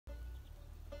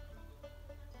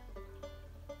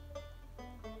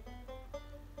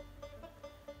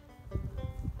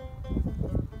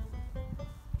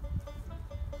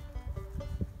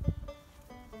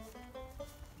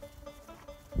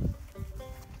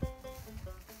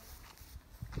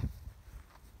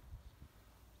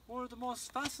the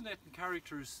most fascinating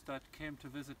characters that came to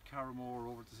visit Carrowmore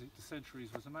over the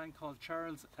centuries was a man called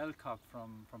Charles Elcock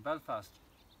from Belfast.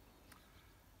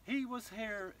 He was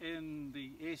here in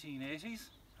the 1880s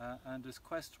and his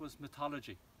quest was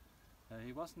mythology.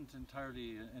 He wasn't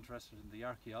entirely interested in the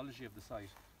archaeology of the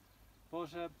site, but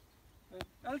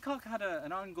Elcock had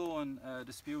an ongoing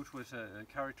dispute with a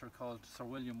character called Sir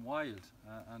William Wilde,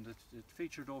 and it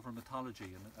featured over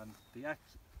mythology, and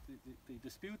the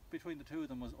dispute between the two of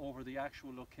them was over the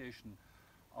actual location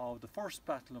of the first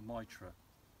Battle of Moytra,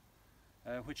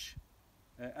 which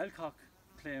Elcock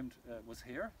claimed was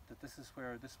here, that this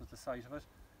was the site of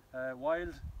it.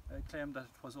 Wilde claimed that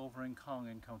it was over in Cong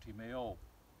in County Mayo.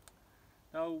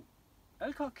 Now,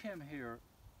 Elcock came here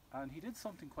and he did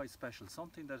something quite special,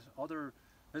 something that other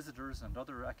visitors and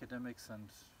other academics and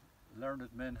learned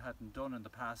men hadn't done in the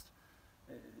past.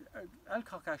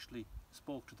 Elcock actually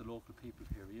spoke to the local people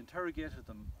here. He interrogated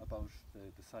them about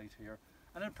the site here,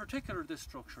 and in particular this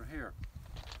structure here.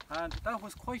 And that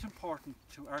was quite important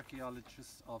to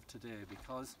archaeologists of today,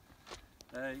 because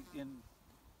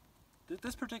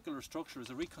this particular structure is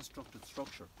a reconstructed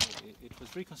structure. It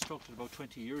was reconstructed about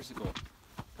 20 years ago.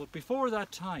 But before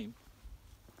that time,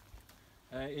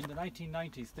 in the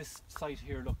 1990s, this site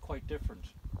here looked quite different.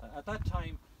 At that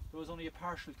time, there was only a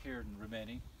partial cairn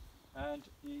remaining, and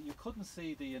you couldn't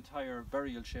see the entire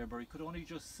burial chamber. You could only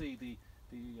just see the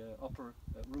upper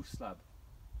roof slab.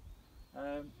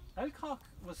 Elcock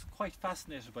was quite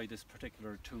fascinated by this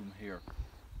particular tomb here,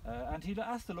 and he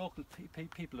asked the local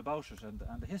people about it and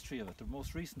the history of it, the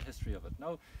most recent history of it.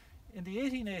 Now, in the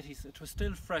 1880s, it was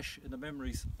still fresh in the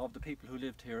memories of the people who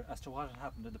lived here as to what had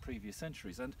happened in the previous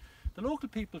centuries, and the local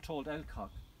people told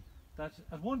Elcock that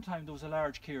at one time there was a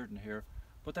large cairn here,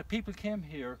 but that people came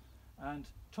here and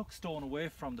took stone away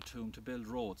from the tomb to build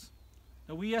roads.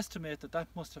 Now, we estimate that that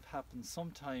must have happened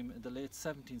sometime in the late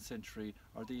 17th century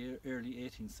or the early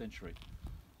 18th century.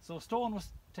 So stone was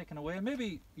taken away,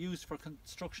 maybe used for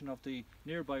construction of the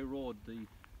nearby road, the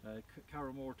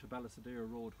Carrowmore to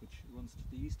Ballysadare road, which runs to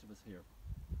the east of us here.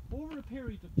 Over a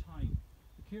period of time,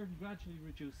 the cairn gradually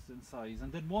reduces in size,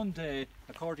 and then one day,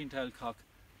 according to Elcock,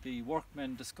 the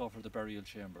workmen discover the burial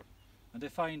chamber, and they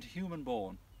find human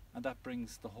bone, and that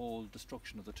brings the whole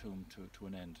destruction of the tomb to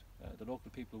an end. The local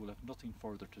people will have nothing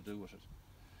further to do with it.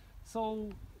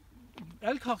 So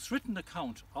Elcock's written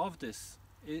account of this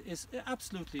is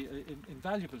absolutely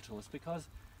invaluable to us, because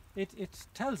it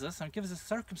tells us and gives us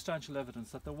circumstantial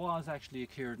evidence that there was actually a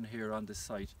cairn here on this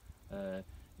site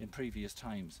in previous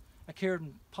times. A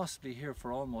cairn possibly here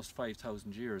for almost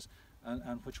 5,000 years,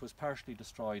 and which was partially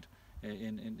destroyed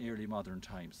in early modern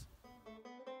times.